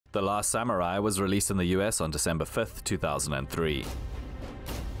The Last Samurai was released in the US on December 5th, 2003.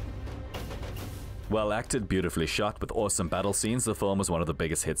 Well acted, beautifully shot, with awesome battle scenes, the film was one of the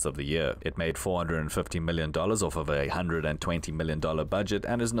biggest hits of the year. It made $450 million off of a $120 million budget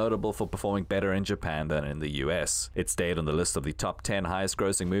and is notable for performing better in Japan than in the US. It stayed on the list of the top 10 highest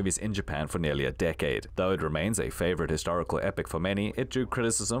grossing movies in Japan for nearly a decade. Though it remains a favorite historical epic for many, it drew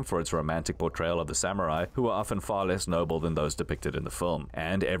criticism for its romantic portrayal of the samurai, who are often far less noble than those depicted in the film.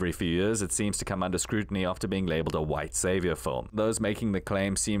 And every few years, it seems to come under scrutiny after being labeled a white savior film. Those making the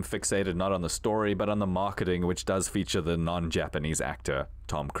claim seem fixated not on the story, but on the marketing, which does feature the non-Japanese actor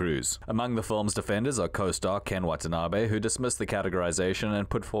Tom Cruise. Among the film's defenders are co-star Ken Watanabe, who dismissed the categorization and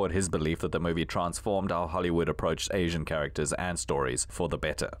put forward his belief that the movie transformed how Hollywood approached Asian characters and stories for the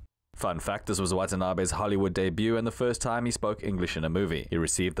better. Fun fact, this was Watanabe's Hollywood debut and the first time he spoke English in a movie. He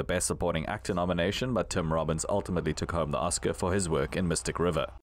received the Best Supporting Actor nomination, but Tim Robbins ultimately took home the Oscar for his work in Mystic River.